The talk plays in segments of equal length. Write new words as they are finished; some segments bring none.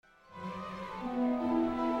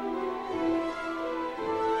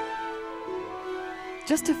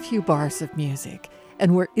Just a few bars of music,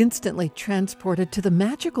 and we're instantly transported to the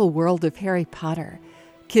magical world of Harry Potter.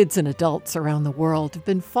 Kids and adults around the world have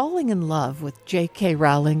been falling in love with J.K.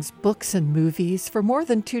 Rowling's books and movies for more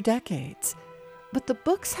than 2 decades. But the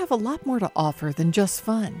books have a lot more to offer than just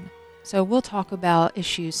fun. So we'll talk about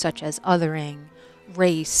issues such as othering,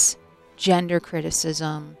 race, gender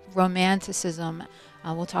criticism, romanticism.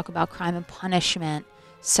 We'll talk about crime and punishment,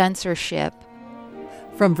 censorship.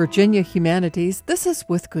 From Virginia Humanities, this is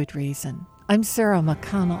With Good Reason. I'm Sarah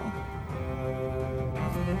McConnell.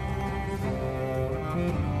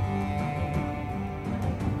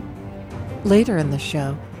 Later in the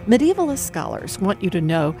show, medievalist scholars want you to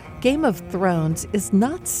know Game of Thrones is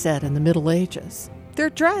not set in the Middle Ages. They're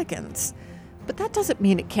dragons. But that doesn't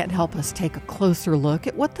mean it can't help us take a closer look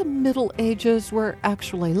at what the Middle Ages were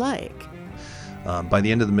actually like. By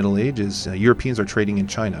the end of the Middle Ages, Europeans are trading in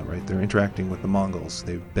China, right? They're interacting with the Mongols.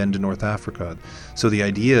 They've been to North Africa. So the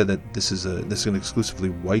idea that this is an exclusively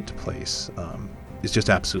white place is just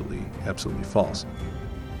absolutely false.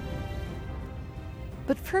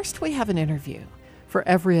 But first we have an interview for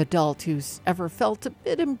every adult who's ever felt a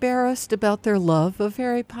bit embarrassed about their love of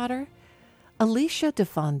Harry Potter. Alicia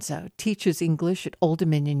DeFonso teaches English at Old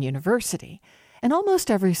Dominion University. And almost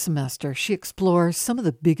every semester, she explores some of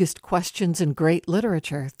the biggest questions in great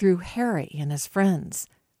literature through Harry and his friends.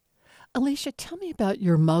 Alicia, tell me about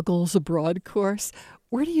your Muggles Abroad course.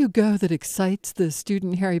 Where do you go that excites the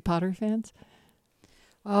student Harry Potter fans?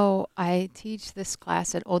 Oh, I teach this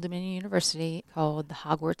class at Old Dominion University called the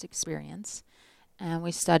Hogwarts Experience. And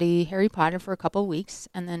we study Harry Potter for a couple of weeks,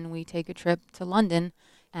 and then we take a trip to London.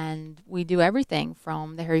 And we do everything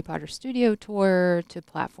from the Harry Potter studio tour to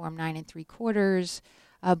Platform 9 3/4.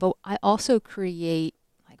 But I also create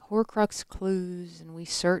like Horcrux clues, and we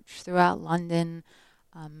search throughout London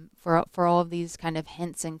for all of these kind of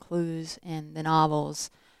hints and clues in the novels.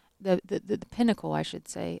 The pinnacle, I should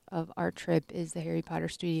say, of our trip is the Harry Potter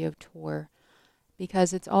studio tour,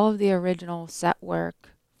 because it's all of the original set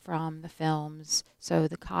work from the films. So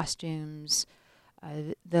the costumes,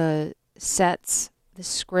 the sets, the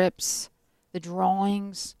scripts, the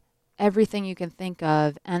drawings, everything you can think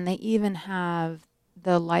of. And they even have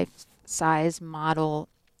the life-size model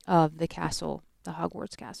of the castle, the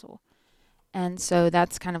Hogwarts castle. And so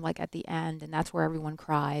that's kind of like at the end, and that's where everyone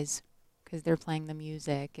cries because they're playing the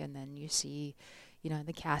music, and then you see,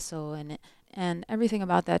 the castle, and everything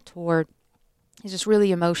about that tour is just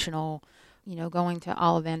really emotional. Going to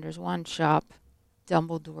Ollivander's wand shop,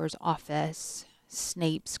 Dumbledore's office,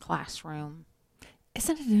 Snape's classroom.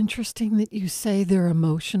 Isn't it interesting that you say they're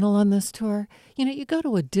emotional on this tour? You go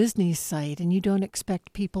to a Disney site and you don't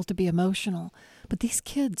expect people to be emotional, but these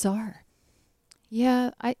kids are.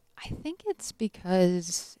 Yeah, I think it's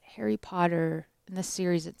because Harry Potter and the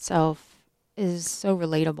series itself is so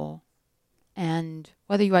relatable. And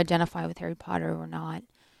whether you identify with Harry Potter or not,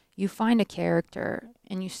 you find a character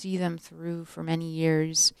and you see them through for many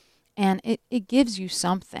years, and it gives you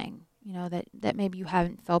something, that maybe you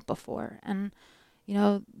haven't felt before. And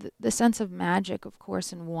the sense of magic, of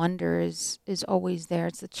course, and wonder is always there.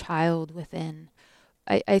 It's the child within.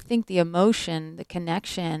 I think the emotion, the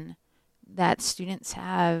connection that students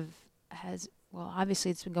have well,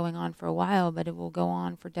 obviously it's been going on for a while, but it will go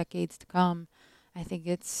on for decades to come. I think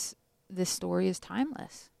this story is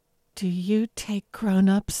timeless. Do you take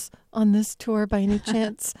grown-ups on this tour by any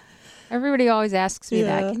chance? Everybody always asks me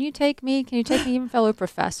that. Can you take me? Even fellow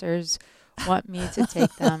professors want me to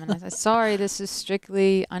take them. And I said, sorry, this is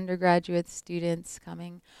strictly undergraduate students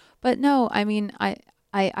coming. But no, I mean,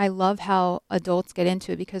 I love how adults get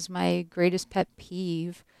into it, because my greatest pet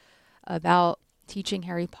peeve about teaching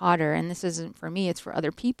Harry Potter, and this isn't for me, it's for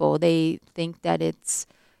other people, they think that it's,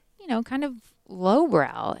 kind of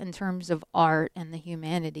lowbrow in terms of art and the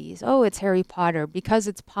humanities. Oh, it's Harry Potter because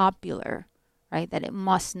it's popular, right? That it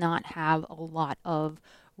must not have a lot of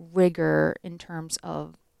rigor in terms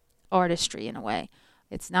of artistry in a way.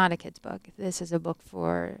 It's not a kid's book. This is a book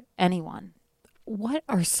for anyone. What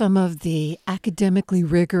are some of the academically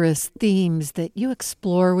rigorous themes that you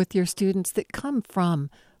explore with your students that come from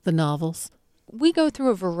the novels? We go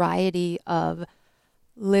through a variety of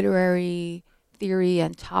literary theory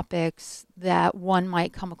and topics that one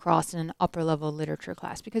might come across in an upper level literature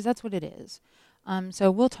class, because that's what it is. So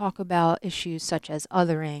we'll talk about issues such as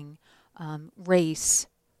othering, race,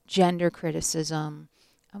 gender criticism.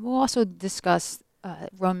 And we'll also discuss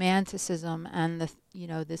romanticism and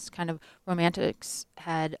this kind of romantics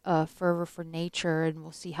had a fervor for nature, and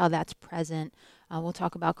we'll see how that's present. We'll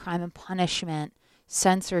talk about crime and punishment,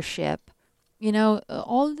 censorship,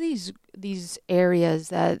 all of these areas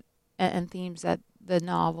that and themes that the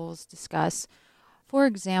novels discuss For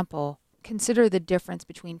example, consider the difference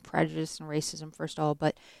between prejudice and racism, first of all,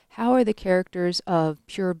 but how are the characters of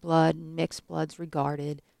pure blood and mixed bloods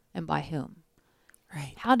regarded, and by whom?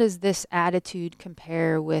 Right. How does this attitude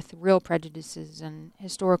compare with real prejudices and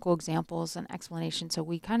historical examples and explanations? So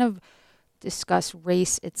we kind of discuss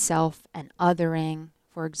race itself and othering,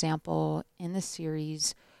 for example, in the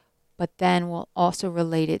series, but then we'll also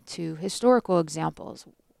relate it to historical examples.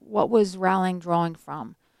 What was Rowling drawing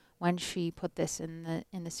from when she put this in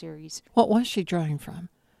the series? What was she drawing from?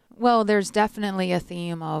 Well, there's definitely a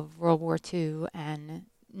theme of World War II and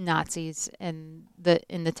Nazis in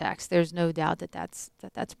the text. There's no doubt that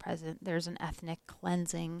that's present. There's an ethnic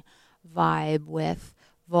cleansing vibe with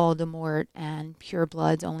Voldemort and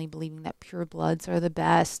purebloods only believing that purebloods are the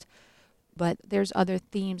best. But there's other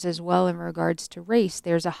themes as well in regards to race.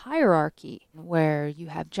 There's a hierarchy where you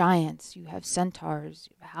have giants, you have centaurs,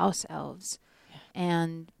 you have house elves,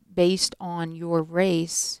 and based on your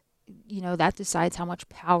race, that decides how much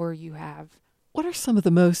power you have. What are some of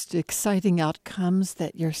the most exciting outcomes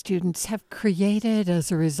that your students have created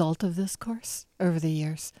as a result of this course over the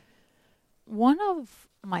years? One of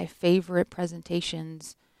my favorite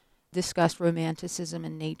presentations discussed romanticism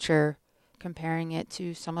in nature, comparing it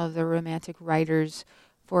to some of the romantic writers,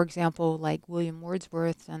 for example, like William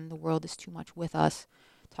Wordsworth and The World is Too Much With Us,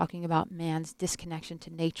 talking about man's disconnection to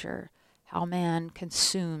nature, how man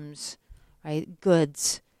consumes, right,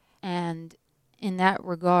 goods. And in that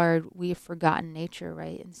regard, we have forgotten nature,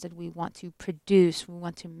 right? Instead, we want to produce, we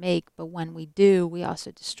want to make, but when we do, we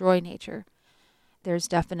also destroy nature. There's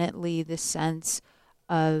definitely this sense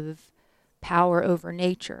of power over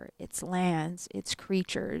nature, its lands, its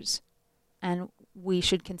creatures. And we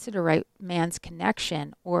should consider, right, man's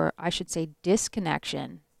connection, or I should say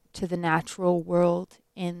disconnection, to the natural world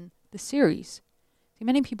in the series. See,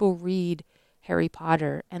 many people read Harry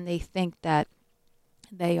Potter and they think that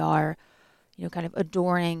they are kind of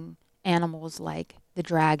adoring animals like the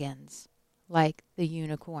dragons, like the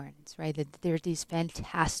unicorns, right? That they're these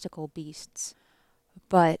fantastical beasts.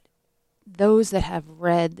 But those that have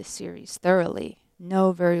read the series thoroughly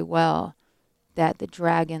know very well that the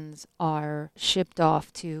dragons are shipped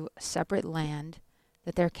off to a separate land,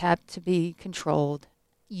 that they're kept to be controlled.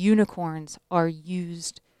 Unicorns are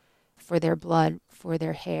used for their blood, for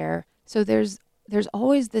their hair. So there's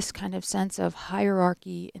always this kind of sense of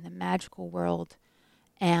hierarchy in the magical world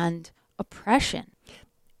and oppression.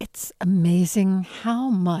 It's amazing how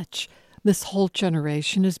much this whole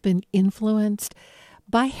generation has been influenced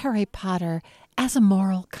by Harry Potter as a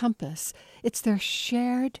moral compass. It's their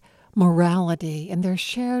shared morality and their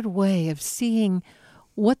shared way of seeing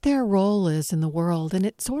what their role is in the world, and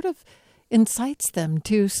it sort of incites them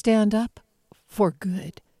to stand up for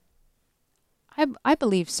good. I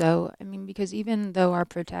believe so. I mean, because even though our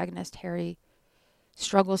protagonist, Harry,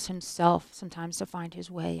 struggles himself sometimes to find his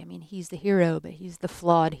way. I mean, he's the hero, but he's the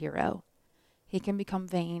flawed hero. He can become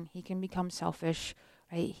vain. He can become selfish,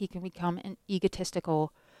 right? He can become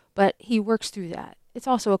egotistical, but he works through that. It's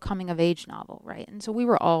also a coming-of-age novel, right? And so we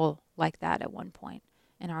were all like that at one point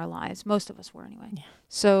in our lives. Most of us were anyway. Yeah.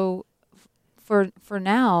 So for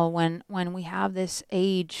now, when we have this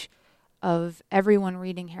age of everyone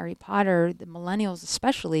reading Harry Potter, the millennials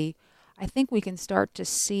especially, I think we can start to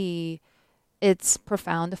see its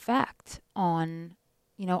profound effect on,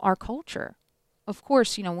 our culture. Of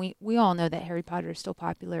course, we all know that Harry Potter is still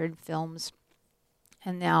popular in films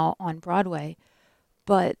and now on Broadway,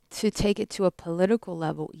 but to take it to a political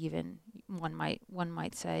level, even one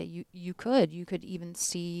might say you could even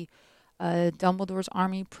see Dumbledore's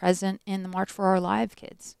army present in the March for Our Lives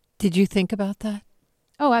kids. Did you think about that?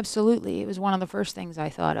 Oh, absolutely. It was one of the first things I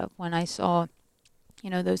thought of when I saw,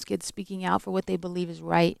 those kids speaking out for what they believe is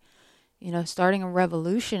right, starting a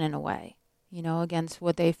revolution in a way, against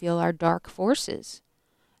what they feel are dark forces.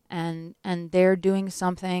 And they're doing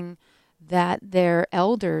something that their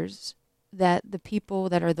elders, that the people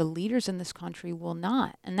that are the leaders in this country will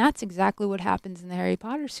not. And that's exactly what happens in the Harry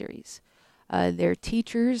Potter series. Their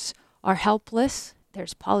teachers are helpless.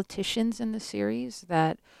 There's politicians in the series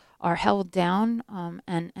that are held down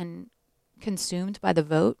and consumed by the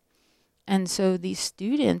vote. And so these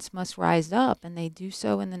students must rise up, and they do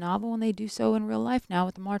so in the novel, and they do so in real life now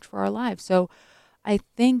with the March for Our Lives. So I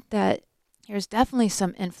think that there's definitely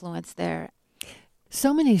some influence there.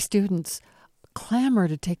 So many students clamor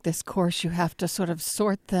to take this course. You have to sort of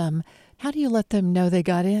sort them. How do you let them know they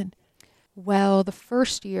got in? Well, the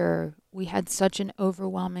first year we had such an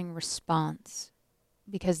overwhelming response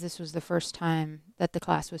because this was the first time that the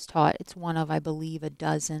class was taught. It's one of, I believe, a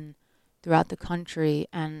dozen throughout the country,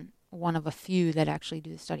 and one of a few that actually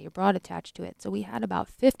do the study abroad attached to it. So we had about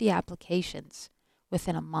 50 applications,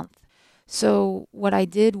 within a month. So what I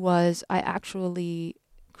did was I actually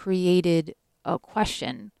created a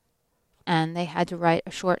question, and they had to write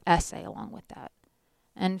a short essay along with that.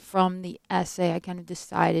 And from the essay, I kind of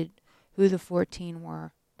decided who the 14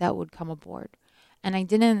 were that would come aboard. And I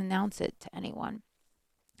didn't announce it to anyone.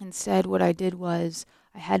 Instead, what I did was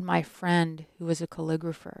I had my friend, who was a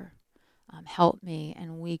calligrapher, help me,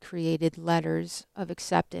 and we created letters of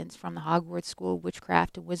acceptance from the Hogwarts School of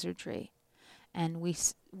Witchcraft and Wizardry. And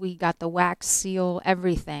we got the wax seal,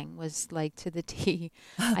 everything was like to the T.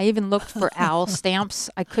 I even looked for owl stamps.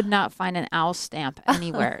 I could not find an owl stamp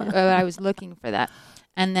anywhere. I was looking for that.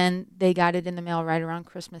 And then they got it in the mail right around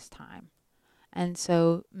Christmas time. And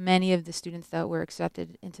so many of the students that were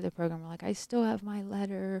accepted into the program were like, I still have my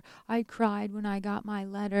letter. I cried when I got my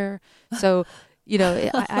letter. So,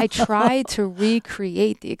 I try to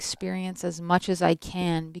recreate the experience as much as I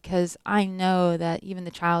can, because I know that even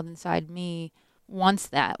the child inside me wants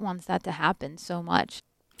that to happen so much.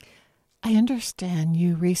 I understand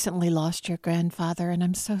you recently lost your grandfather, and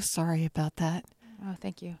I'm so sorry about that. Oh,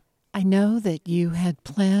 thank you. I know that you had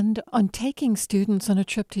planned on taking students on a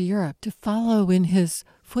trip to Europe to follow in his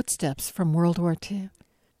footsteps from World War II.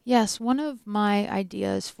 Yes, one of my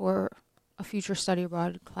ideas for a future study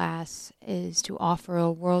abroad class is to offer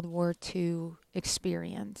a World War II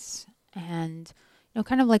experience, and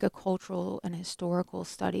kind of like a cultural and historical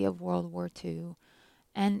study of World War II,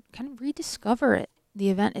 and kind of rediscover the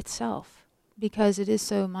event itself, because it is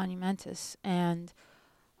so monumentous. And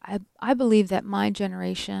I believe that my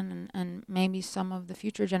generation and maybe some of the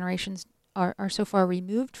future generations are so far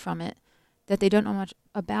removed from it that they don't know much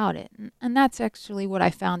about it. And that's actually what I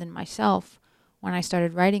found in myself when I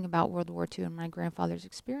started writing about World War II and my grandfather's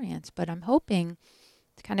experience. But I'm hoping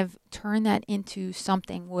to kind of turn that into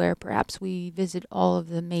something where perhaps we visit all of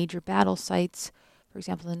the major battle sites, for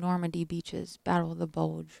example, the Normandy beaches, Battle of the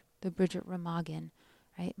Bulge, the bridge at Remagen,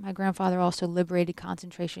 right? My grandfather also liberated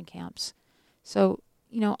concentration camps. So,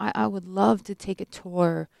 I would love to take a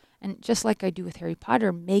tour, and just like I do with Harry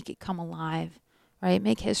Potter, make it come alive, right?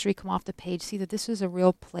 Make history come off the page, see that this is a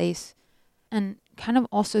real place, and kind of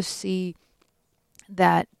also see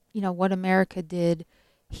that, what America did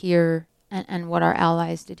here and what our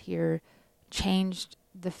allies did here changed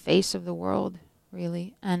the face of the world,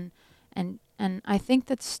 really. And I think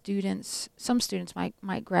that some students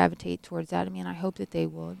might gravitate towards that. I mean, I hope that they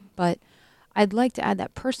would, but I'd like to add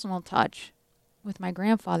that personal touch with my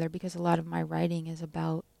grandfather, because a lot of my writing is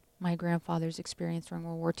about my grandfather's experience during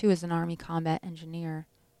World War II as an Army combat engineer.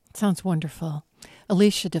 Sounds wonderful.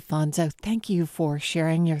 Alicia DeFonso, thank you for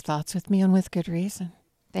sharing your thoughts with me on With Good Reason.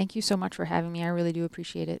 Thank you so much for having me. I really do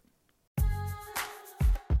appreciate it.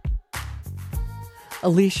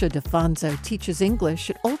 Alicia DeFonso teaches English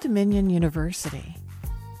at Old Dominion University.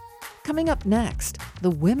 Coming up next, the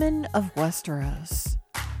Women of Westeros.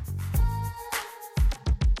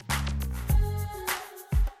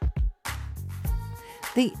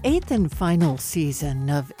 The 8th and final season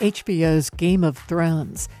of HBO's Game of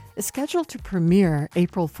Thrones is scheduled to premiere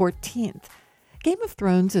April 14th. Game of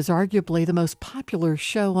Thrones is arguably the most popular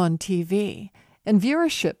show on TV, and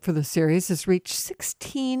viewership for the series has reached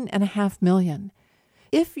 16.5 million.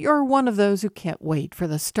 If you're one of those who can't wait for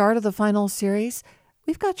the start of the final series,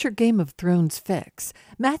 we've got your Game of Thrones fix.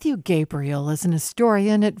 Matthew Gabriel is an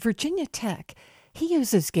historian at Virginia Tech. He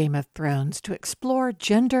uses Game of Thrones to explore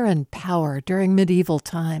gender and power during medieval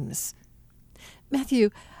times. Matthew,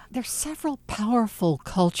 there's several powerful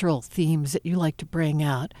cultural themes that you like to bring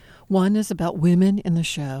out. One is about women in the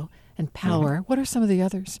show and power. Mm-hmm. What are some of the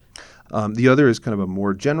others? The other is kind of a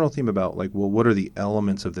more general theme about, what are the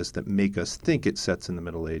elements of this that make us think it sets in the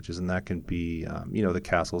Middle Ages? And that can be, the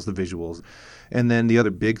castles, the visuals. And then the other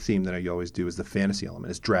big theme that I always do is the fantasy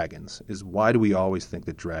element, is dragons. Is why do we always think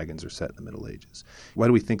that dragons are set in the Middle Ages? Why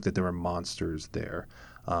do we think that there are monsters there?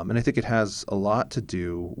 And I think it has a lot to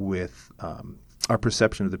do with our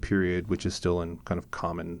perception of the period, which is still in kind of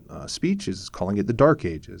common speech, is calling it the Dark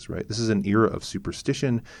Ages, right? This is an era of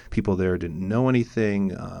superstition. People there didn't know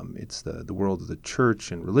anything. It's the world of the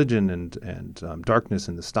church and religion and darkness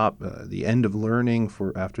and the end of learning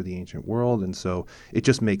for after the ancient world. And so it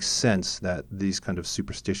just makes sense that these kind of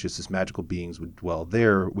superstitious, these magical beings would dwell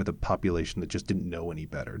there with a population that just didn't know any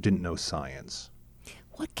better, didn't know science.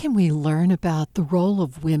 What can we learn about the role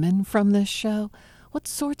of women from this show? What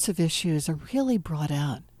sorts of issues are really brought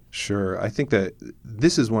out? Sure. I think that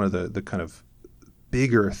this is one of the kind of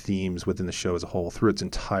bigger themes within the show as a whole through its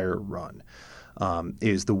entire run.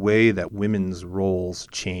 is the way that women's roles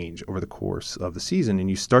change over the course of the season. And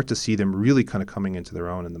you start to see them really kind of coming into their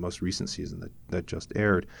own in the most recent season that just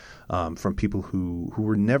aired, from people who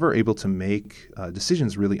were never able to make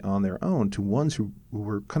decisions really on their own to ones who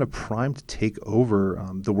were kind of primed to take over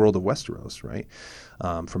the world of Westeros, right?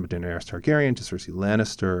 From Daenerys Targaryen to Cersei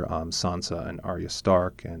Lannister, Sansa and Arya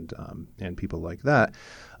Stark, and people like that,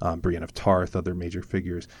 Brienne of Tarth, other major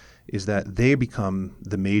figures, is that they become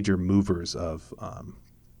the major movers of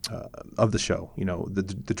the show. You know,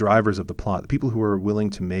 the drivers of the plot, the people who are willing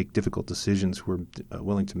to make difficult decisions, who are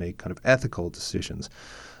willing to make kind of ethical decisions,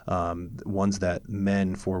 ones that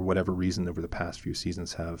men, for whatever reason, over the past few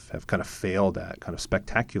seasons have kind of failed at, kind of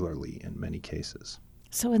spectacularly in many cases.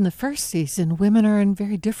 So in the first season, women are in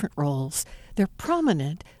very different roles. They're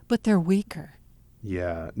prominent, but they're weaker.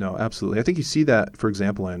 Yeah, no, absolutely. I think you see that, for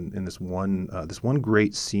example, in this one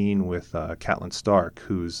great scene with Catelyn Stark,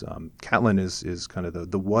 who's Catelyn is kind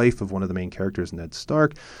of the wife of one of the main characters, Ned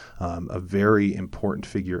Stark, a very important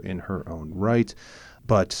figure in her own right.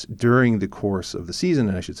 But during the course of the season,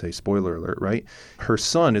 and I should say, spoiler alert, right, her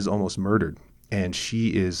son is almost murdered. And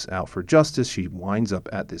she is out for justice. She winds up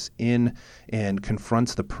at this inn and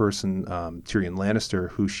confronts the person, Tyrion Lannister,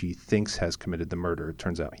 who she thinks has committed the murder. It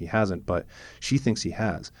turns out he hasn't, but she thinks he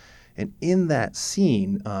has. And in that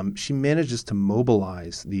scene, she manages to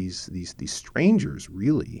mobilize these strangers,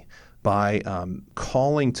 really, by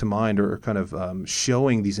calling to mind or kind of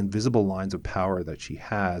showing these invisible lines of power that she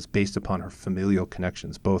has based upon her familial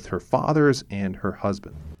connections, both her father's and her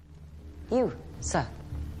husband. You, sir.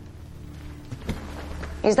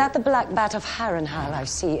 Is that the black bat of Harrenhal I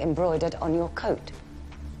see embroidered on your coat?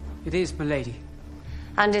 It is, my lady.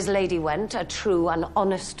 And is Lady Went a true and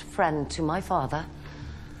honest friend to my father,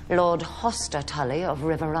 Lord Hoster Tully of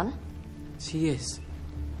Riverrun? She is.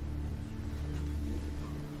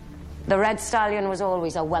 The Red Stallion was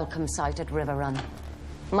always a welcome sight at Riverrun.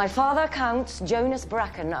 My father counts Jonas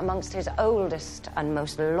Bracken amongst his oldest and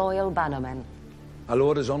most loyal bannermen. Our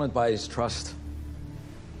lord is honored by his trust.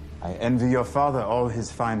 I envy your father all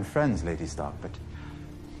his fine friends, Lady Stark, but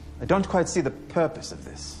I don't quite see the purpose of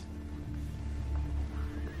this.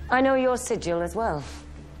 I know your sigil as well.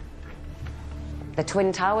 The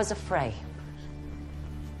Twin Towers of Frey.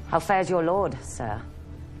 How fares your lord, sir?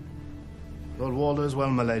 Lord Walder as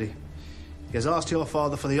well, my lady. He has asked your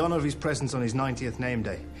father for the honor of his presence on his 90th name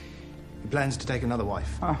day. He plans to take another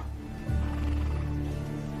wife.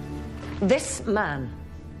 This man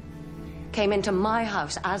came into my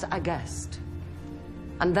house as a guest,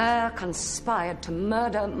 and there conspired to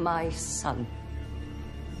murder my son,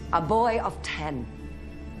 a boy of 10.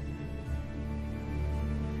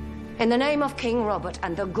 In the name of King Robert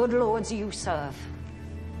and the good lords you serve,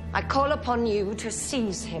 I call upon you to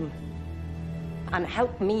seize him and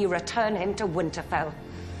help me return him to Winterfell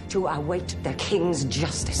to await the king's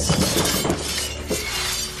justice.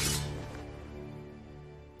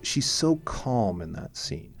 She's so calm in that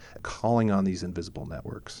scene, calling on these invisible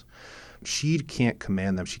networks. She can't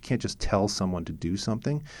command them. She can't just tell someone to do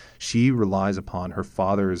something. She relies upon her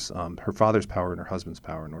father's power and her husband's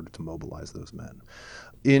power in order to mobilize those men.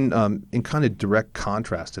 In kind of direct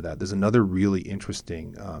contrast to that, there's another really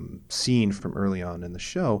interesting scene from early on in the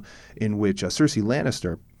show in which Cersei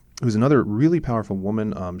Lannister, who's another really powerful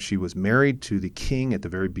woman. She was married to the king at the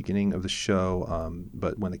very beginning of the show,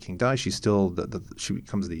 but when the king dies, she's still she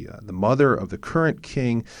becomes the mother of the current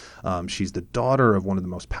king. She's the daughter of one of the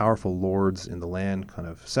most powerful lords in the land. Kind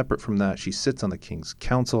of separate from that, she sits on the king's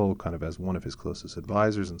council, kind of as one of his closest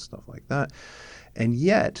advisors and stuff like that. And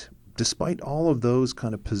yet, despite all of those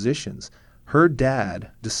kind of positions, her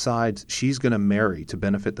dad decides she's going to marry to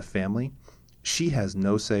benefit the family. She has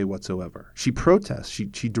no say whatsoever. She protests. She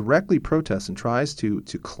directly protests and tries to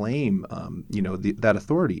claim, that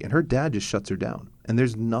authority. And her dad just shuts her down. And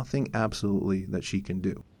there's nothing absolutely that she can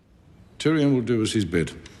do. Tyrion will do as he's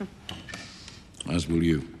bid. As will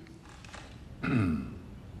you.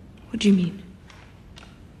 What do you mean?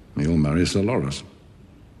 You'll marry Sir Loras.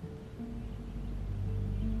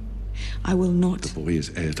 I will not. The boy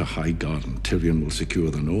is heir to Highgarden. Tyrion will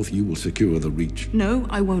secure the north. You will secure the Reach. No,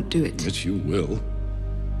 I won't do it. Yes, you will.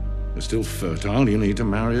 You're still fertile. You need to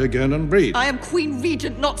marry again and breed. I am Queen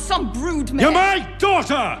Regent, not some brood mare. You're my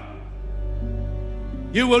daughter!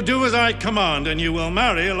 You will do as I command, and you will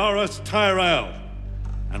marry Loras Tyrell.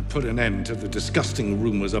 And put an end to the disgusting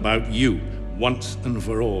rumors about you, once and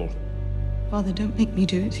for all. Father, don't make me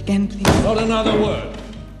do it again, please. Not another word.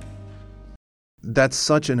 That's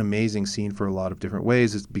such an amazing scene for a lot of different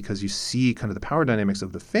ways, is because you see kind of the power dynamics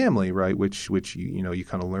of the family, right? Which you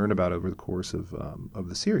kind of learn about over the course of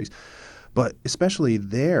the series. But especially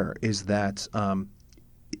there is that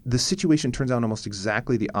the situation turns out almost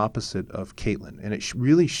exactly the opposite of Catelyn. And it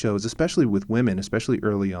really shows, especially with women, especially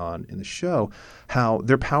early on in the show, how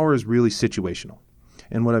their power is really situational.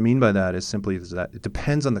 And what I mean by that is simply that it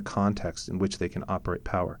depends on the context in which they can operate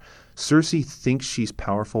power. Cersei thinks she's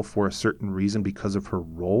powerful for a certain reason because of her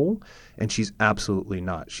role, and she's absolutely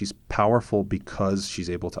not. She's powerful because she's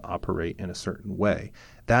able to operate in a certain way.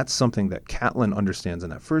 That's something that Catelyn understands in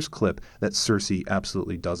that first clip that Cersei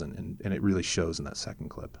absolutely doesn't, and it really shows in that second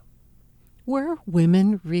clip. Were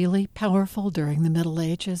women really powerful during the Middle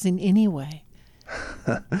Ages in any way?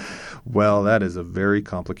 Well, that is a very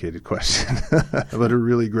complicated question, but a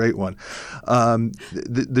really great one.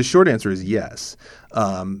 The short answer is yes.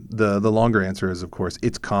 The longer answer is, of course,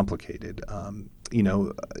 it's complicated.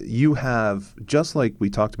 You have, just like we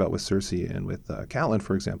talked about with Cersei and with Catelyn,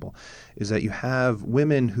 for example, is that you have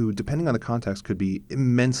women who, depending on the context, could be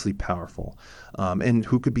immensely powerful and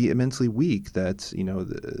who could be immensely weak, that,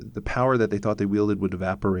 the power that they thought they wielded would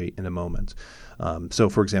evaporate in a moment. So,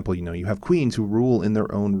 for example, you have queens who rule in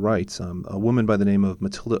their own rights. A woman by the name of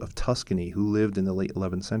Matilda of Tuscany, who lived in the late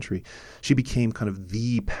 11th century, she became kind of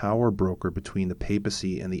the power broker between the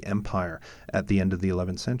papacy and the empire at the end of the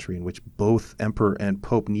 11th century, in which both emperor and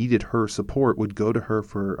pope needed her support, would go to her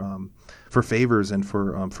for favors and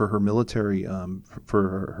for her military,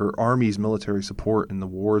 for her army's military support in the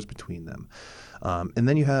wars between them. And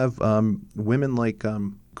then you have women like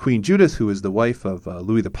Queen Judith, who is the wife of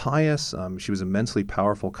Louis the Pious. She was immensely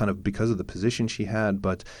powerful kind of because of the position she had,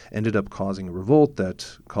 but ended up causing a revolt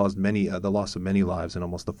that caused the loss of many lives and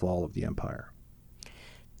almost the fall of the empire.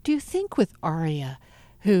 Do you think with Arya,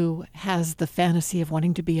 who has the fantasy of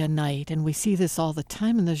wanting to be a knight, and we see this all the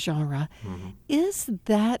time in the genre, is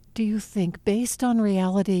that, do you think, based on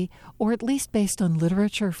reality, or at least based on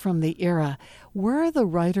literature from the era? Were the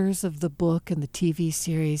writers of the book and the TV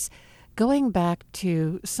series going back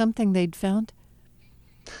to something they'd found?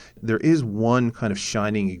 There is one kind of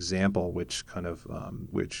shining example which kind of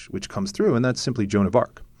which comes through, and that's simply Joan of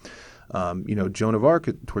Arc. Joan of Arc,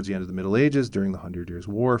 towards the end of the Middle Ages, during the 100 Years'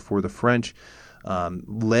 War for the French,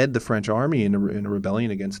 led the French army in a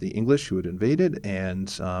rebellion against the English who had invaded,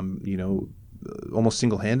 and almost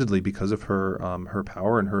single-handedly, because of her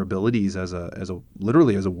power and her abilities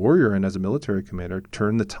literally as a warrior and as a military commander,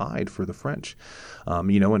 turned the tide for the French.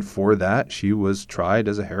 And for that she was tried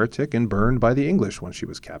as a heretic and burned by the English when she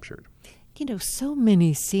was captured. So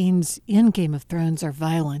many scenes in Game of Thrones are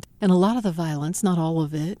violent, and a lot of the violence, not all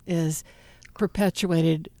of it, is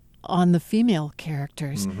perpetuated on the female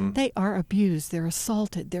characters. Mm-hmm. They are abused, they're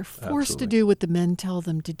assaulted, they're forced to do what the men tell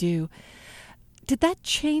them to do. Did that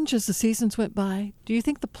change as the seasons went by? Do you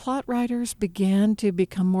think the plot writers began to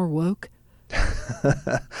become more woke?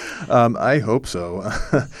 I hope so.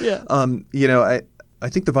 Yeah. I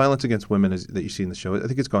think the violence against women that you see in the show, I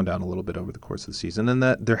think it's gone down a little bit over the course of the season, and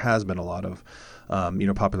that there has been a lot of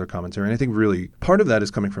popular commentary. And I think really part of that is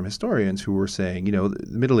coming from historians who were saying, the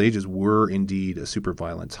Middle Ages were indeed a super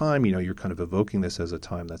violent time. You're kind of evoking this as a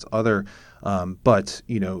time that's other, but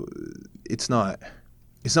it's not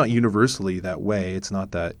universally that way. It's not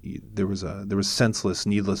that there was senseless,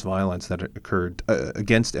 needless violence that occurred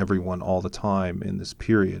against everyone all the time in this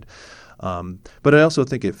period. But I also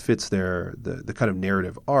think it fits the kind of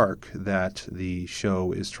narrative arc that the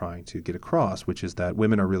show is trying to get across, which is that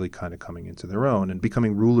women are really kind of coming into their own and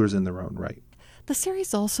becoming rulers in their own right. The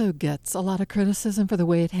series also gets a lot of criticism for the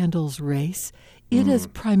way it handles race. It is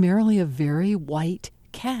primarily a very white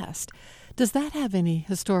cast. Does that have any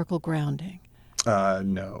historical grounding?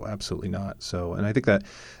 No, absolutely not. So, and I think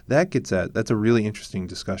that's a really interesting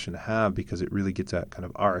discussion to have, because it really gets at kind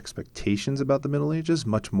of our expectations about the Middle Ages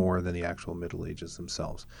much more than the actual Middle Ages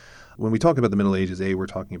themselves. When we talk about the Middle Ages, we're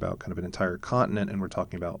talking about kind of an entire continent, and we're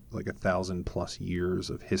talking about like 1,000+ years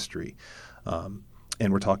of history.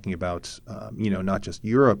 And we're talking about, not just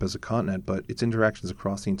Europe as a continent, but its interactions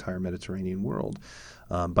across the entire Mediterranean world.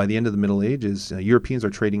 By the end of the Middle Ages, Europeans are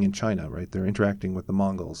trading in China, right? They're interacting with the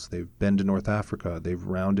Mongols. They've been to North Africa. They've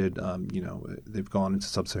rounded, they've gone into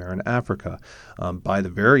sub-Saharan Africa. By the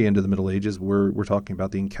very end of the Middle Ages, we're talking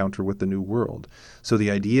about the encounter with the New World. So the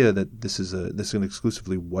idea that this is an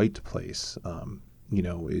exclusively white place,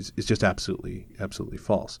 is just absolutely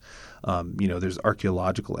false. There's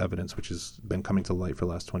archaeological evidence which has been coming to light for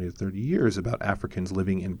the last 20 to 30 years about Africans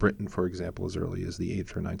living in Britain, for example, as early as the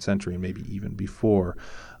 8th or 9th century, and maybe even before,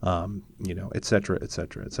 et cetera, et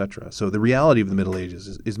cetera, et cetera. So the reality of the Middle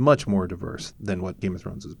Ages is much more diverse than what Game of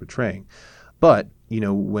Thrones is portraying. But,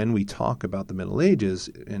 when we talk about the Middle Ages,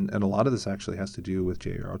 and a lot of this actually has to do with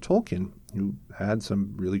J.R.R. Tolkien, who had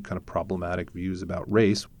some really kind of problematic views about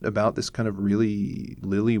race, about this kind of really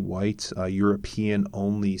lily-white,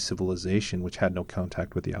 European-only civilization which had no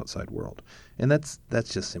contact with the outside world. And that's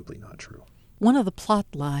just simply not true. One of the plot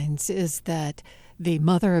lines is that the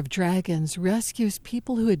Mother of Dragons rescues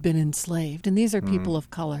people who had been enslaved, and these are people of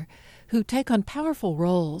color, who take on powerful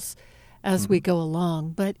roles as we go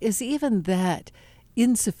along. But is even that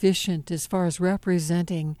insufficient as far as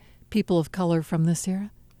representing people of color from this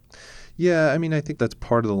era? Yeah, I think that's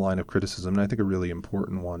part of the line of criticism, and I think a really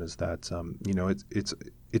important one is that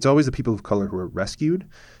it's always the people of color who are rescued.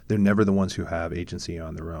 They're never the ones who have agency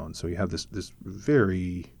on their own. So you have this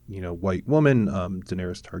very white woman,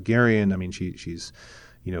 Daenerys Targaryen. She's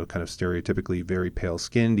kind of stereotypically very pale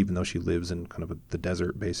skinned, even though she lives in kind of the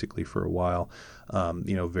desert basically for a while.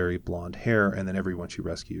 Very blonde hair, and then everyone she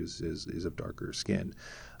rescues is of darker skin.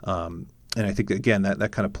 And I think, again,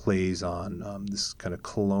 that kind of plays on this kind of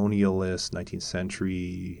colonialist 19th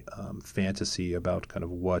century fantasy about kind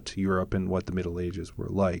of what Europe and what the Middle Ages were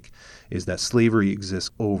like, is that slavery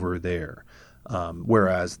exists over there.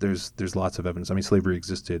 Whereas there's lots of evidence. Slavery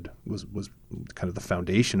was kind of the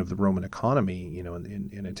foundation of the Roman economy,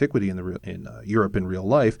 in antiquity, in Europe in real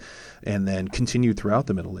life, and then continued throughout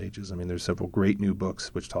the Middle Ages. There's several great new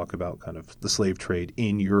books which talk about kind of the slave trade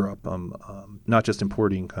in Europe, not just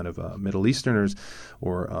importing kind of Middle Easterners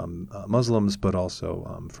or Muslims, but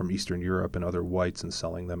also from Eastern Europe and other whites and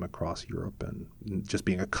selling them across Europe, and just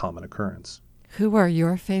being a common occurrence. Who are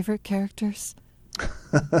your favorite characters?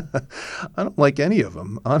 I don't like any of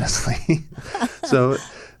them, honestly. So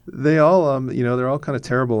they all, they're all kind of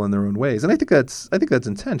terrible in their own ways, and I think that's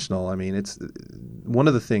intentional. It's one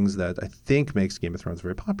of the things that I think makes Game of Thrones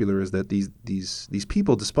very popular is that these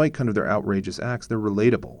people, despite kind of their outrageous acts, they're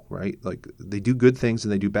relatable, right? Like they do good things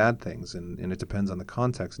and they do bad things, and it depends on the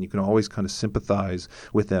context, and you can always kind of sympathize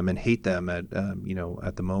with them and hate them at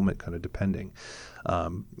at the moment, kind of depending.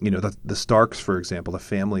 The Starks, for example, the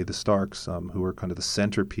family of the Starks, who are kind of the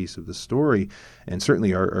centerpiece of the story, and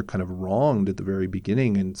certainly are kind of wronged at the very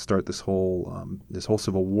beginning and start this whole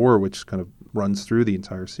civil war, which kind of runs through the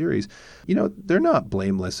entire series. They're not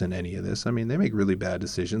blameless in any of this. They make really bad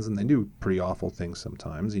decisions and they do pretty awful things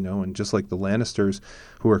sometimes. And just like the Lannisters,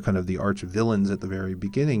 who are kind of the arch villains at the very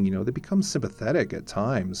beginning, they become sympathetic at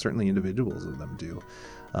times. Certainly, individuals of them do.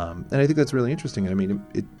 And I think that's really interesting.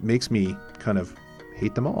 It makes me kind of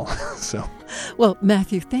hate them all. So, well,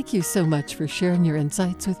 Matthew, thank you so much for sharing your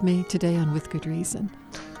insights with me today on With Good Reason.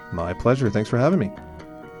 My pleasure. Thanks for having me.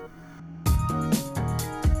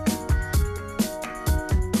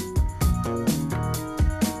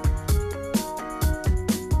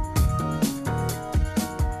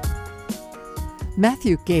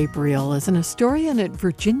 Matthew Gabriel is an historian at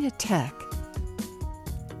Virginia Tech.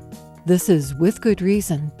 This is With Good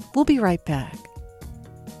Reason. We'll be right back.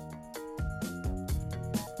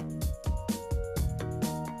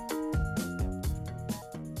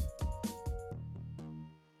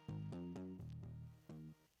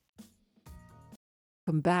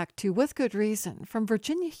 Welcome back to With Good Reason from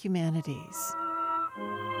Virginia Humanities.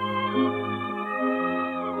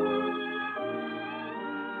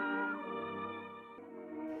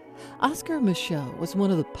 Oscar Micheaux was one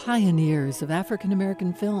of the pioneers of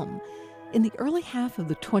African-American film. In the early half of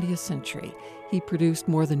the 20th century, he produced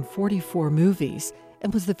more than 44 movies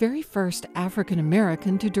and was the very first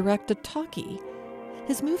African-American to direct a talkie.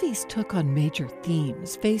 His movies took on major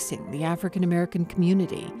themes facing the African-American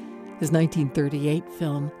community. His 1938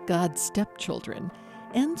 film, God's Stepchildren,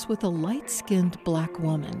 ends with a light-skinned black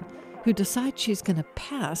woman who decides she's going to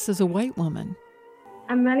pass as a white woman.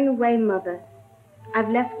 I'm running away, Mother. I've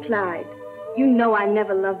left Clyde. You know I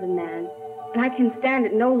never loved a man, and I can stand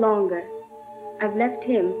it no longer. I've left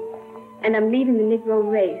him, and I'm leaving the Negro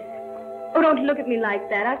race. Oh, don't look at me like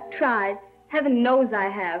that. I've tried. Heaven knows I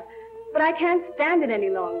have. But I can't stand it any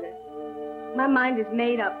longer. My mind is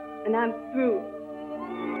made up, and I'm through.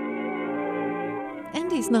 And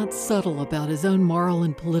he's not subtle about his own moral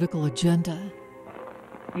and political agenda.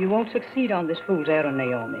 You won't succeed on this fool's errand,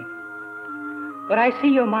 Naomi. But I see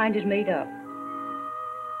your mind is made up.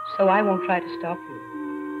 So I won't try to stop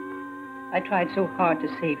you. I tried so hard to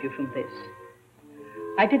save you from this.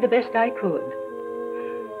 I did the best I could,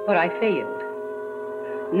 but I failed.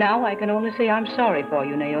 Now I can only say I'm sorry for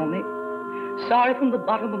you, Naomi. Sorry from the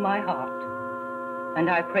bottom of my heart. And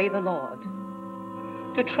I pray the Lord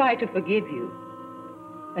to try to forgive you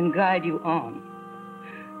and guide you on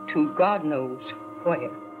to God knows where.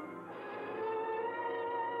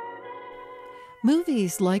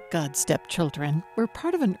 Movies like God's Stepchildren were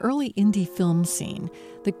part of an early indie film scene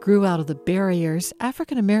that grew out of the barriers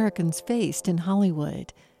African Americans faced in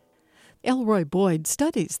Hollywood. Elroy Boyd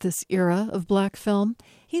studies this era of black film.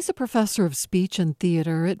 He's a professor of speech and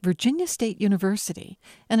theater at Virginia State University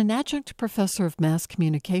and an adjunct professor of mass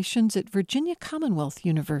communications at Virginia Commonwealth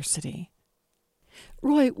University.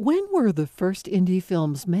 Roy, when were the first indie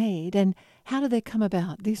films made and how did they come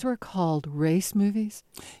about? These were called race movies?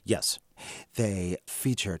 Yes. They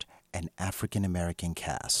featured an African-American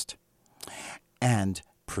cast and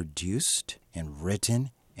produced and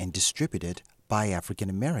written and distributed by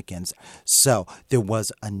African Americans. So there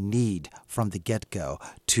was a need from the get-go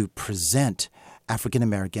to present African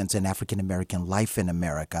Americans and African American life in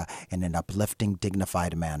America in an uplifting,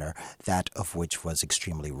 dignified manner, that of which was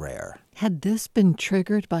extremely rare. Had this been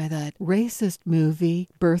triggered by that racist movie,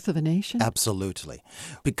 Birth of a Nation? Absolutely.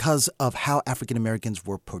 Because of how African Americans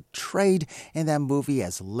were portrayed in that movie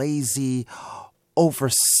as lazy,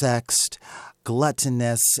 oversexed,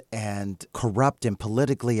 gluttonous, and corrupt and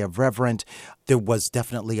politically irreverent, there was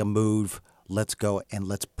definitely a move. Let's go and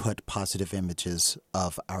let's put positive images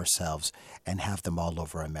of ourselves and have them all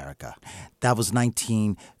over America. That was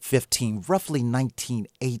 1915. Roughly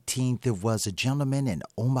 1918, there was a gentleman in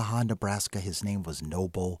Omaha, Nebraska. His name was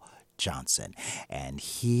Noble Johnson, and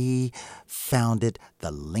he founded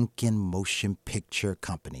the Lincoln Motion Picture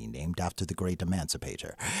Company, named after the great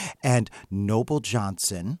emancipator. And Noble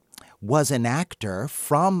Johnson was an actor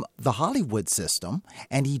from the Hollywood system,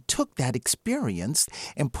 and he took that experience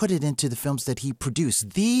and put it into the films that he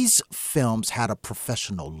produced. These films had a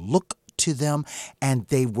professional look to them, and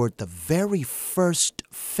they were the very first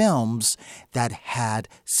films that had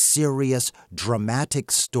serious, dramatic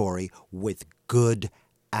story with good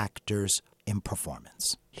actors in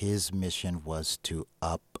performance. His mission was to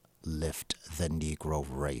uplift the Negro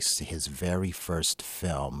race. His very first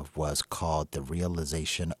film was called The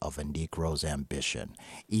Realization of a Negro's Ambition.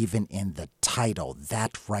 Even in the title,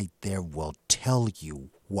 that right there will tell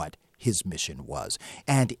you what his mission was.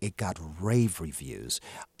 And it got rave reviews.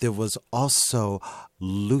 There was also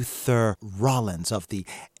Luther Rollins of the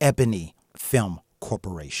Ebony Film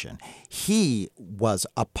Corporation. He was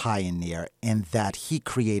a pioneer in that he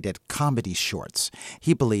created comedy shorts.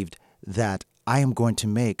 He believed that I am going to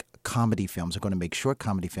make comedy films. I'm going to make short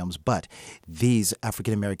comedy films, but these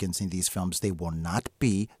African Americans in these films, they will not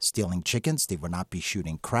be stealing chickens. They will not be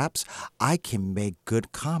shooting craps. I can make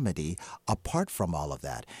good comedy apart from all of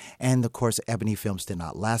that. And of course, Ebony Films did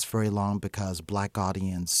not last very long because black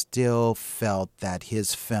audience still felt that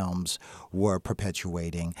his films were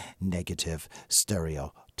perpetuating negative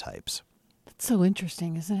stereotypes. That's so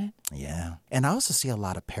interesting, isn't it? Yeah. And I also see a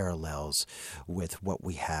lot of parallels with what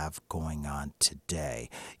we have going on today.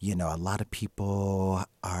 You know, a lot of people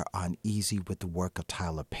are uneasy with the work of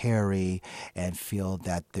Tyler Perry and feel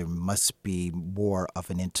that there must be more of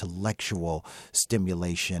an intellectual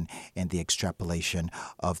stimulation in the extrapolation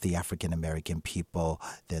of the African American people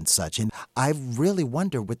than such. And I really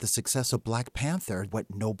wonder, with the success of Black Panther, what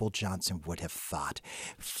Noble Johnson would have thought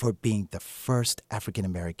for being the first African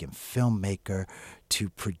American filmmaker to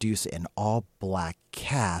produce an all-black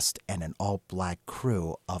cast and an all-black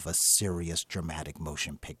crew of a serious dramatic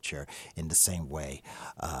motion picture in the same way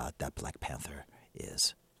that Black Panther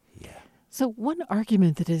is. Yeah. So one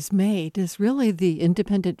argument that is made is really the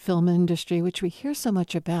independent film industry, which we hear so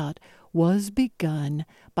much about, was begun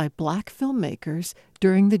by black filmmakers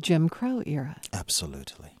during the Jim Crow era.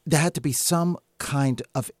 Absolutely. There had to be some kind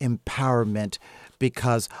of empowerment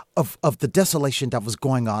because of the desolation that was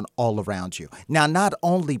going on all around you. Now, not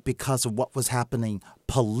only because of what was happening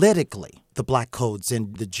politically, the black codes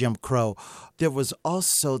and the Jim Crow, there was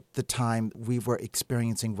also the time we were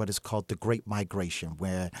experiencing what is called the Great Migration,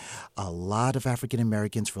 where a lot of African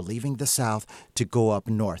Americans were leaving the South to go up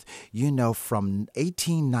north. You know, from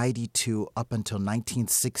 1892 up until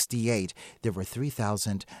 1968, there were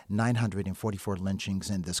 3,944 lynchings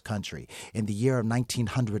in this country. In the year of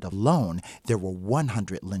 1900 alone, there were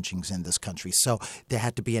 100 lynchings in this country. So there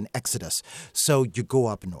had to be an exodus. So you go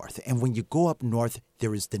up north. And when you go up north,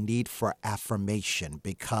 there is the need for affirmation,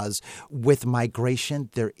 because with migration,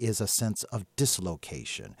 there is a sense of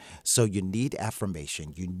dislocation. So you need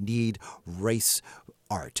affirmation. You need race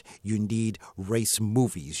art. You need race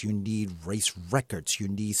movies. You need race records. You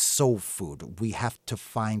need soul food. We have to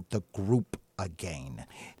find the group again.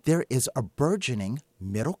 There is a burgeoning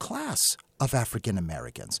middle class of African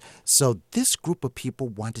Americans. So this group of people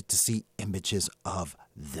wanted to see images of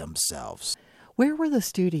themselves. Where were the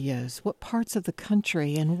studios? What parts of the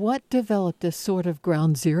country? And what developed as sort of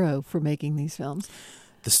ground zero for making these films?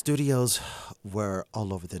 The studios were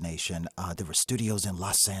all over the nation. There were studios in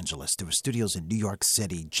Los Angeles. There were studios in New York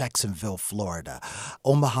City, Jacksonville, Florida,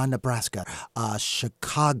 Omaha, Nebraska,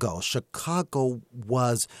 Chicago. Chicago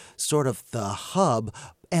was sort of the hub,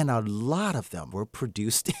 and a lot of them were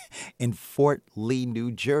produced in Fort Lee,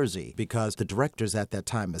 New Jersey, because the directors at that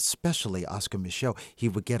time, especially Oscar Micheaux, he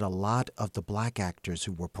would get a lot of the black actors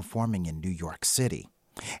who were performing in New York City,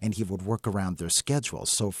 and he would work around their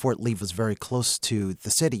schedules. So Fort Lee was very close to the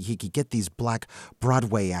city. He could get these black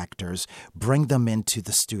Broadway actors, bring them into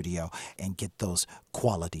the studio, and get those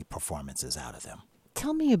quality performances out of them.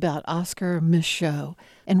 Tell me about Oscar Micheaux,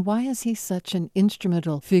 and why is he such an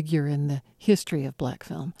instrumental figure in the history of black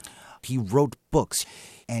film? He wrote books,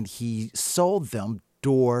 and he sold them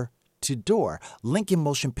door to door. Lincoln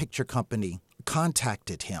Motion Picture Company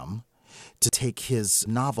contacted him to take his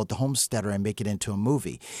novel, The Homesteader, and make it into a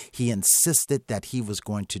movie. He insisted that he was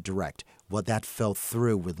going to direct. Well, that fell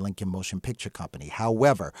through with Lincoln Motion Picture Company.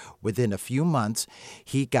 However, within a few months,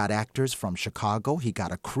 he got actors from Chicago, he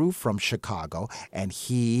got a crew from Chicago, and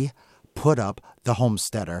he put up The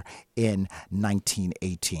Homesteader in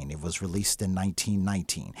 1918. It was released in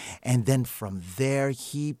 1919. And then from there,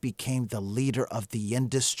 he became the leader of the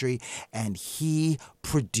industry, and he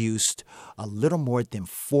produced a little more than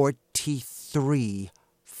 43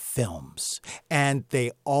 films. And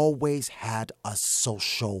they always had a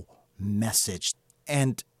social message.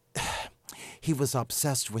 And he was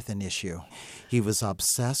obsessed with an issue. He was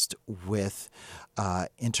obsessed with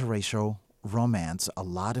interracial romance. A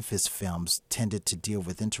lot of his films tended to deal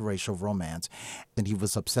with interracial romance, and he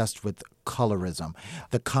was obsessed with colorism,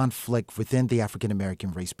 the conflict within the African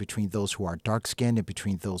American race between those who are dark-skinned and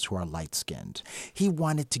between those who are light-skinned. He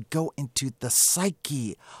wanted to go into the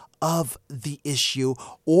psyche of the issue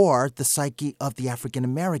or the psyche of the African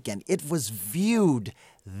American. It was viewed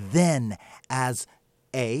then as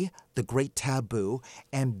A, the great taboo,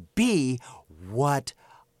 and B, what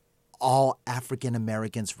all African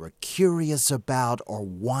Americans were curious about or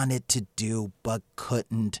wanted to do but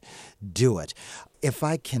couldn't do it. If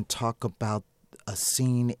I can talk about a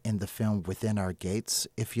scene in the film Within Our Gates,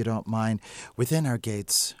 if you don't mind. Within Our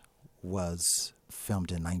Gates was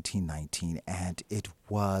filmed in 1919, and it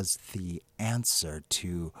was the answer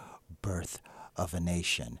to Birth of a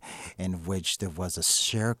Nation, in which there was a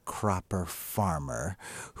sharecropper farmer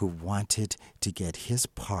who wanted to get his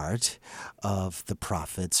part of the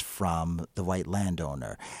profits from the white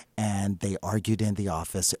landowner. And they argued in the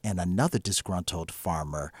office, and another disgruntled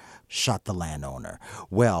farmer shot the landowner.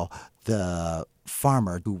 Well, the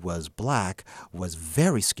farmer, who was black, was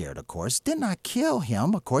very scared, of course, did not kill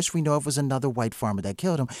him. Of course, we know it was another white farmer that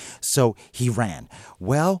killed him. So he ran.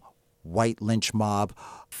 Well, white lynch mob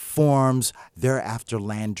forms. Thereafter,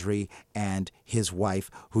 Landry and his wife,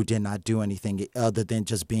 who did not do anything other than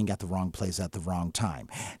just being at the wrong place at the wrong time.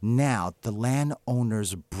 Now, the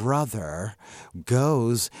landowner's brother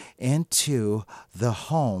goes into the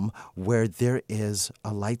home where there is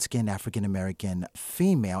a light-skinned African-American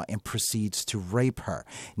female and proceeds to rape her.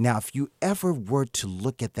 Now, if you ever were to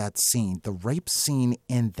look at that scene, the rape scene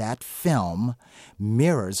in that film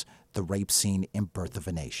mirrors the rape scene in Birth of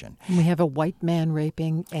a Nation. We have a white man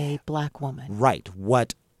raping a black woman. Right.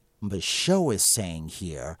 What Micheaux is saying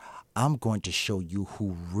here, I'm going to show you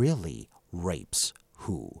who really rapes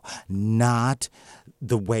who, not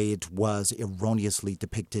the way it was erroneously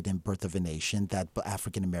depicted in Birth of a Nation, that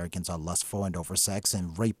African Americans are lustful and oversexed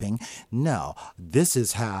and raping. No, this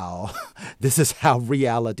is how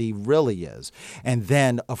reality really is. And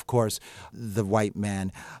then, of course, the white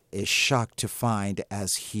man is shocked to find,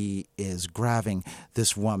 as he is grabbing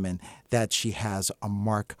this woman, that she has a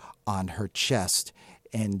mark on her chest,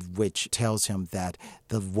 in which tells him that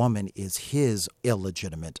the woman is his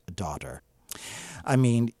illegitimate daughter. I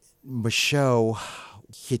mean, Micheaux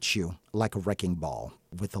hits you like a wrecking ball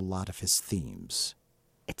with a lot of his themes.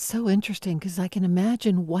 It's so interesting because I can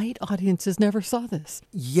imagine white audiences never saw this.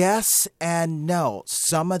 Yes and no.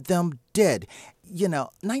 Some of them did. You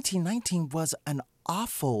know, 1919 was an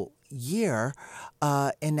awful year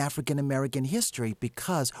in African American history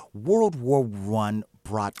because World War I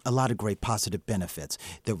brought a lot of great positive benefits.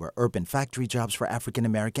 There were urban factory jobs for African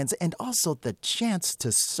Americans and also the chance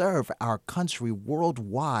to serve our country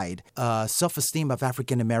worldwide. Self-esteem of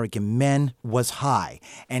African American men was high,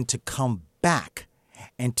 and to come back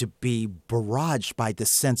and to be barraged by the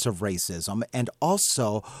sense of racism and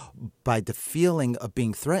also by the feeling of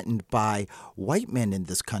being threatened by white men in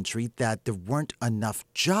this country that there weren't enough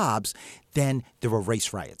jobs, then there were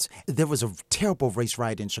race riots. There was a terrible race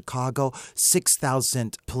riot in Chicago.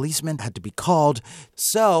 6,000 policemen had to be called.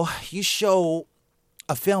 So you show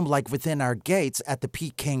a film like Within Our Gates at the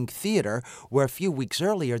Peking Theater, where a few weeks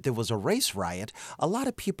earlier there was a race riot, a lot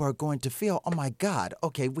of people are going to feel, oh my God,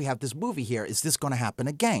 okay, we have this movie here. Is this going to happen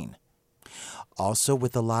again? Also,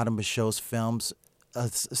 with a lot of Michaud's films,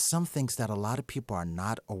 some things that a lot of people are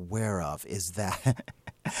not aware of is that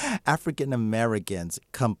African Americans,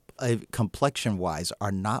 complexion-wise,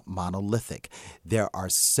 are not monolithic. There are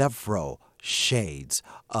several shades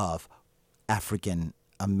of African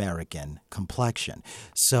American complexion.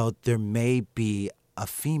 So there may be a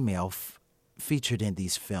female featured in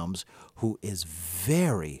these films who is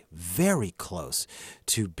very, very close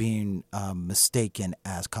to being mistaken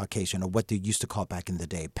as Caucasian, or what they used to call back in the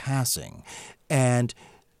day passing. And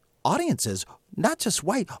audiences, not just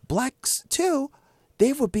white, blacks too,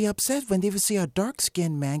 they would be upset when they would see a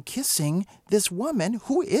dark-skinned man kissing this woman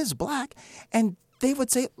who is black, and they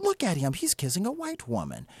would say, look at him, he's kissing a white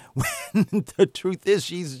woman. When the truth is,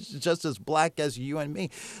 she's just as black as you and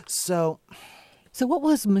me. So what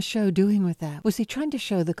was Michaud doing with that? Was he trying to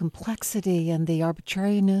show the complexity and the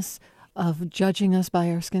arbitrariness of judging us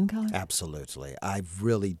by our skin color? Absolutely. I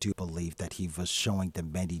really do believe that he was showing the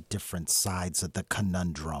many different sides of the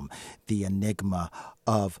conundrum, the enigma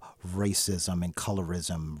of racism and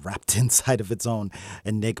colorism wrapped inside of its own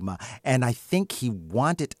enigma. And I think he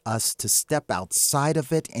wanted us to step outside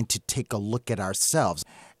of it and to take a look at ourselves.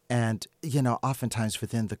 And, oftentimes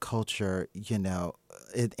within the culture,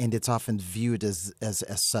 and it's often viewed as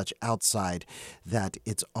such outside, that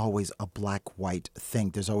it's always a black-white thing.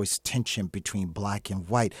 There's always tension between black and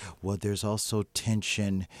white. Well, there's also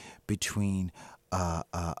tension between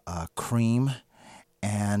cream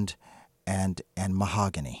and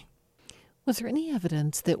mahogany. Was there any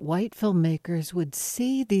evidence that white filmmakers would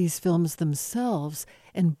see these films themselves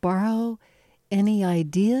and borrow any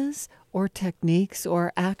ideas or techniques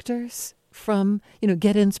or actors from,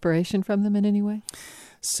 get inspiration from them in any way?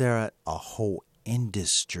 Sarah, a whole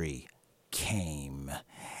industry came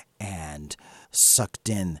and sucked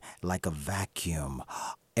in like a vacuum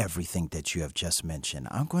everything that you have just mentioned.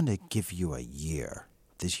 I'm going to give you a year.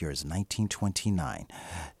 This year is 1929.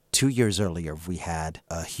 2 years earlier, we had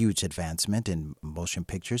a huge advancement in motion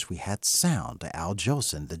pictures. We had sound, Al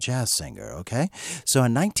Jolson, the jazz singer, okay? So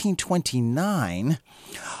in 1929,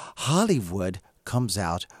 Hollywood comes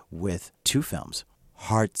out with 2 films,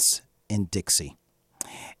 Hearts in Dixie.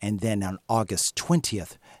 And then on August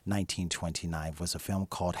 20th, 1929, was a film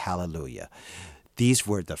called Hallelujah. These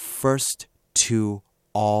were the first 2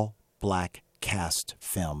 all-black cast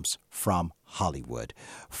films from Hollywood,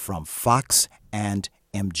 from Fox and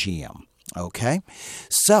MGM, okay?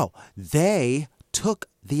 So they took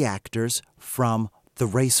the actors from the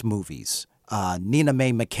race movies, Nina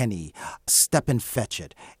Mae McKinney, Stepin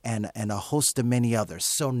Fetchit, and a host of many others.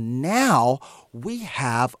 So now we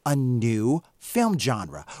have a new film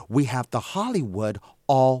genre. We have the Hollywood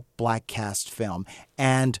all-black cast film,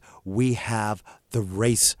 and we have the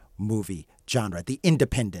race movie genre, the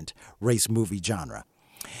independent race movie genre.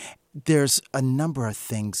 There's a number of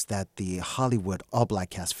things that the Hollywood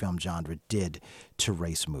all-black cast film genre did to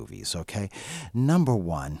race movies, okay? Number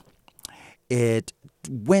one, it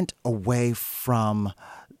went away from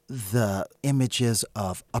the images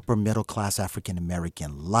of upper middle class African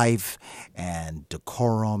American life and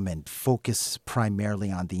decorum and focus primarily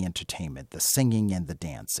on the entertainment, the singing and the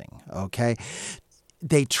dancing, okay?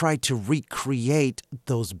 They tried to recreate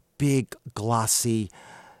those big, glossy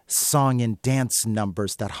song and dance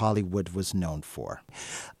numbers that Hollywood was known for.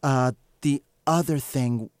 The other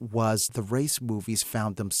thing was the race movies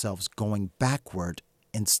found themselves going backward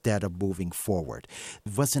instead of moving forward.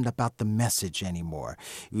 It wasn't about the message anymore.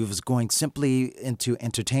 It was going simply into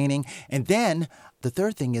entertaining. And then the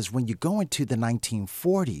third thing is when you go into the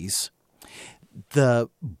 1940s, the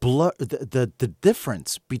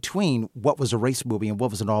difference between what was a race movie and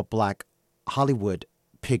what was an all-black Hollywood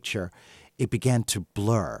picture, it began to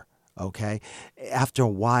blur, okay? After a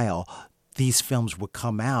while, these films would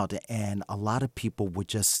come out and a lot of people would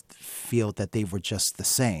just feel that they were just the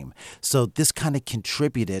same. So this kind of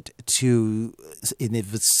contributed to, and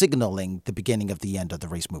it was signaling the beginning of the end of the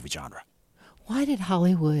race movie genre. Why did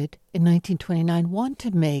Hollywood in 1929 want to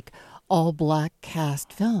make all-black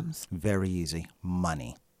cast films? Very easy.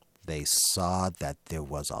 Money. They saw that there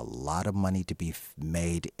was a lot of money to be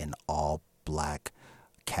made in all-black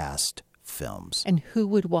cast films. And who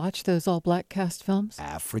would watch those all-black cast films?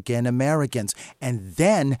 African Americans. And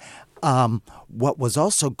then what was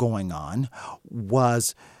also going on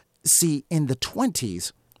was, see, in the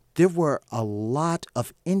 20s, there were a lot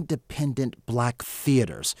of independent black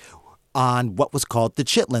theaters. on what was called the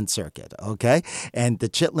Chitlin Circuit, okay? And the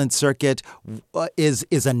Chitlin Circuit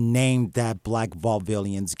is a name that Black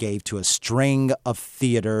vaudevillians gave to a string of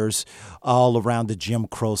theaters all around the Jim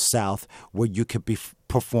Crow South where you could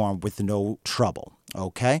perform with no trouble,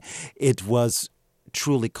 okay? It was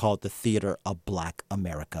truly called the Theater of Black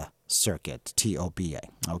America Circuit, TOBA,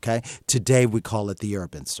 okay? Today we call it the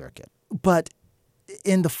Urban Circuit. But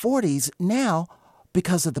in the 40s, now,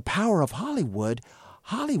 because of the power of Hollywood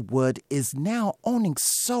is now owning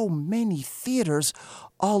so many theaters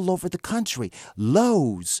all over the country.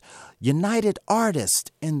 Lowe's, United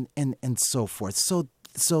Artists, and so forth. So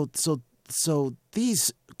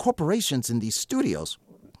these corporations in these studios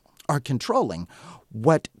are controlling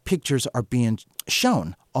what pictures are being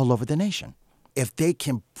shown all over the nation. If they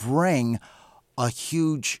can bring a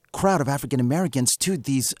huge crowd of African Americans to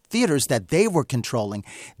these theaters that they were controlling,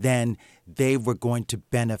 then they were going to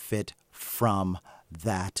benefit from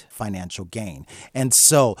that financial gain. And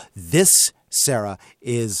so this, Sarah,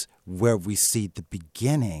 is where we see the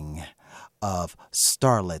beginning of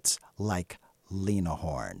starlets like Lena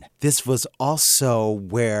Horne. This was also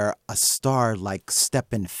where a star like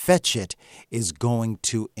Stepin Fetchit is going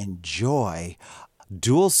to enjoy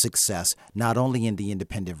dual success, not only in the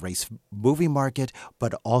independent race movie market,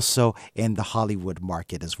 but also in the Hollywood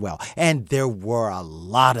market as well. And there were a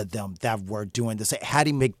lot of them that were doing this.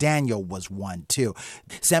 Hattie McDaniel was one, too.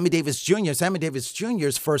 Sammy Davis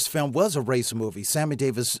Jr.'s first film was a race movie. Sammy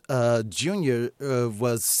Davis Jr.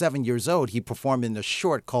 Was 7 years old. He performed in a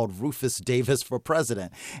short called Rufus Davis for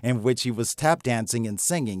President, in which he was tap dancing and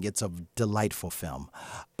singing. It's a delightful film.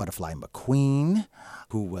 Butterfly McQueen,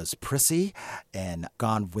 who was Prissy and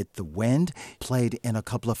Gone with the Wind, played in a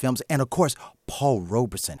couple of films. And, of course, Paul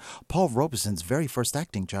Robeson. Paul Robeson's very first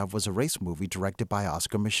acting job was a race movie directed by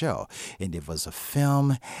Oscar Micheaux. And it was a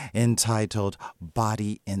film entitled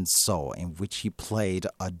Body and Soul, in which he played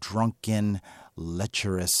a drunken,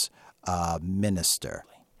 lecherous minister.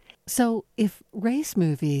 So if race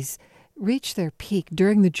movies reached their peak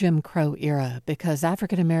during the Jim Crow era because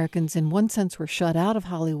African Americans in one sense were shut out of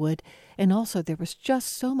Hollywood, and also there was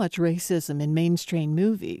just so much racism in mainstream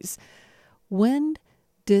movies, when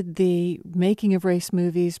did the making of race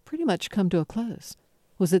movies pretty much come to a close?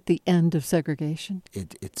 Was it the end of segregation?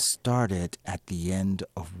 It started at the end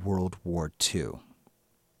of World War II.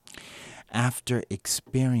 After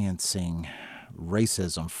experiencing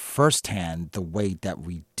racism firsthand the way that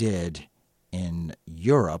we did in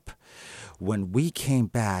Europe, when we came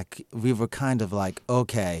back, we were kind of like,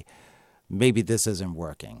 okay, maybe this isn't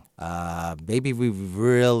working. Maybe we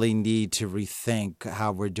really need to rethink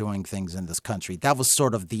how we're doing things in this country. That was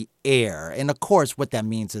sort of the air. And of course, what that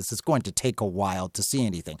means is it's going to take a while to see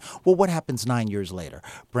anything. Well, what happens 9 years later?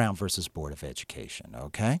 Brown versus Board of Education,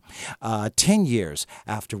 okay? 10 years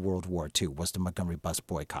after World War II was the Montgomery bus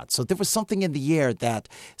boycott. So there was something in the air that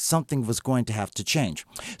something was going to have to change.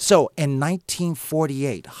 So in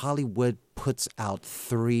 1948, Hollywood puts out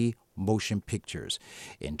 3 motion pictures: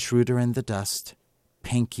 Intruder in the Dust,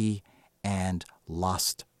 Pinky, and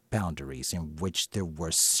Lost Boundaries, in which there were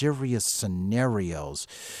serious scenarios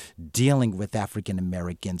dealing with African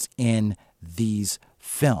Americans in these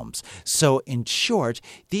films. So in short,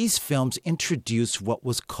 these films introduced what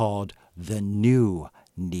was called the new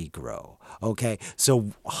Negro. Okay,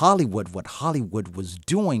 so what Hollywood was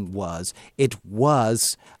doing was, it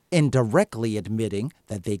was indirectly admitting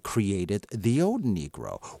that they created the old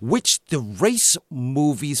Negro, which the race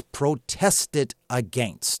movies protested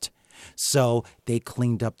against. So they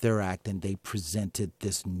cleaned up their act and they presented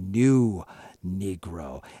this new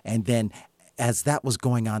Negro. And then as that was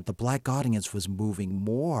going on, the black audience was moving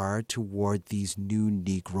more toward these new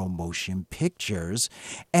Negro motion pictures.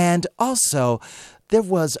 And also, there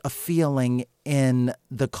was a feeling in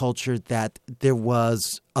the culture that there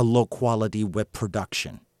was a low quality with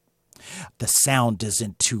production. The sound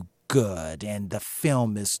isn't too good and the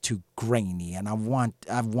film is too grainy, and I want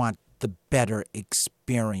the better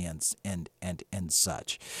experience and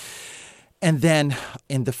such. And then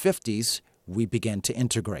in the 50s, we began to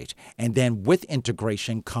integrate. And then with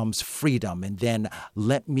integration comes freedom. And then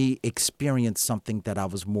let me experience something that I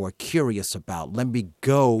was more curious about. Let me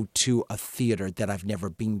go to a theater that I've never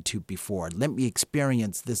been to before. Let me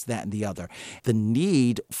experience this, that, and the other. The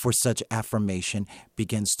need for such affirmation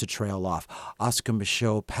begins to trail off. Oscar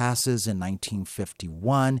Micheaux passes in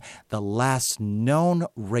 1951. The last known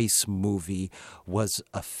race movie was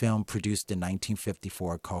a film produced in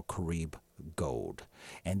 1954 called Caribe Gold.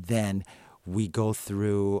 And then we go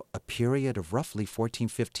through a period of roughly 14,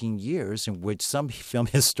 15 years in which some film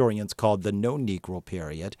historians called the no Negro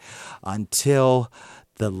period, until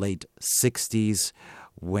the late 60s,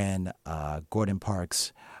 when Gordon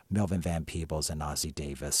Parks, Melvin Van Peebles, and Ossie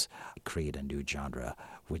Davis create a new genre,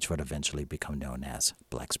 which would eventually become known as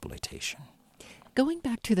blaxploitation. Going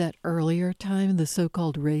back to that earlier time, the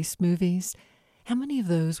so-called race movies, how many of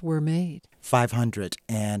those were made? 500,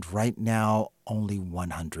 and right now only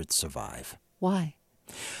 100 survive. Why?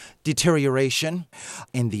 Deterioration.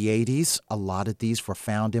 In the 80s, a lot of these were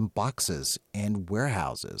found in boxes in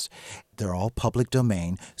warehouses. They're all public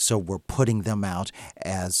domain, so we're putting them out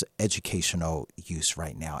as educational use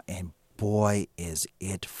right now. And boy, is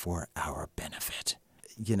it for our benefit.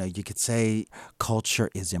 You know, you could say culture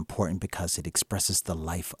is important because it expresses the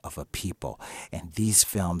life of a people. And these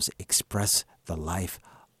films express the life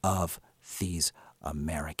of these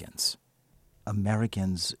Americans.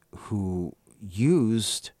 Americans who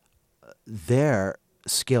used their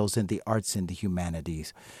skills in the arts and the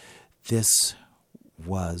humanities. This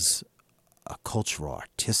was a cultural,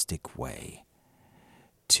 artistic way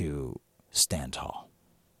to stand tall.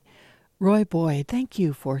 Roy Boyd, thank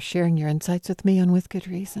you for sharing your insights with me on With Good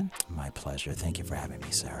Reason. My pleasure. Thank you for having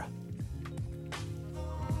me, Sarah.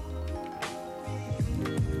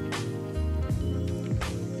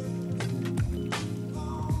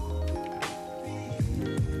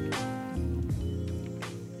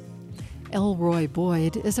 L. Roy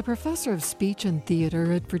Boyd is a professor of speech and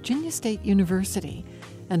theater at Virginia State University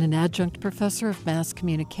and an adjunct professor of mass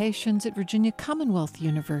communications at Virginia Commonwealth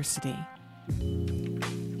University.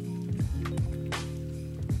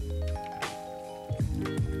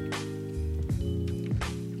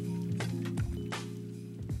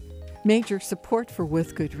 Major support for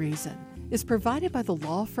With Good Reason is provided by the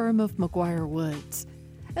law firm of McGuire Woods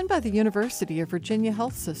and by the University of Virginia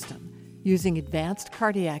Health System, using advanced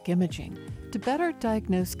cardiac imaging to better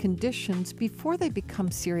diagnose conditions before they become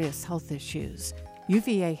serious health issues.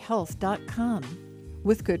 UVAhealth.com.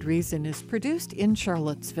 With Good Reason is produced in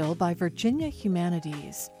Charlottesville by Virginia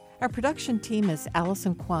Humanities. Our production team is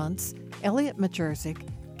Allison Quantz, Elliot Majerzik,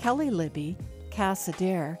 Kelly Libby, Cass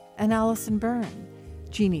Adair, and Allison Byrne.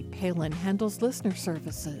 Jeannie Palin handles listener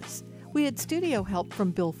services. We had studio help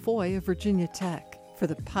from Bill Foy of Virginia Tech. For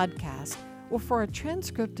the podcast, or for a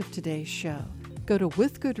transcript of today's show, go to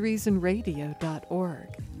withgoodreasonradio.org.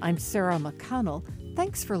 I'm Sarah McConnell.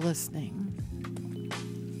 Thanks for listening.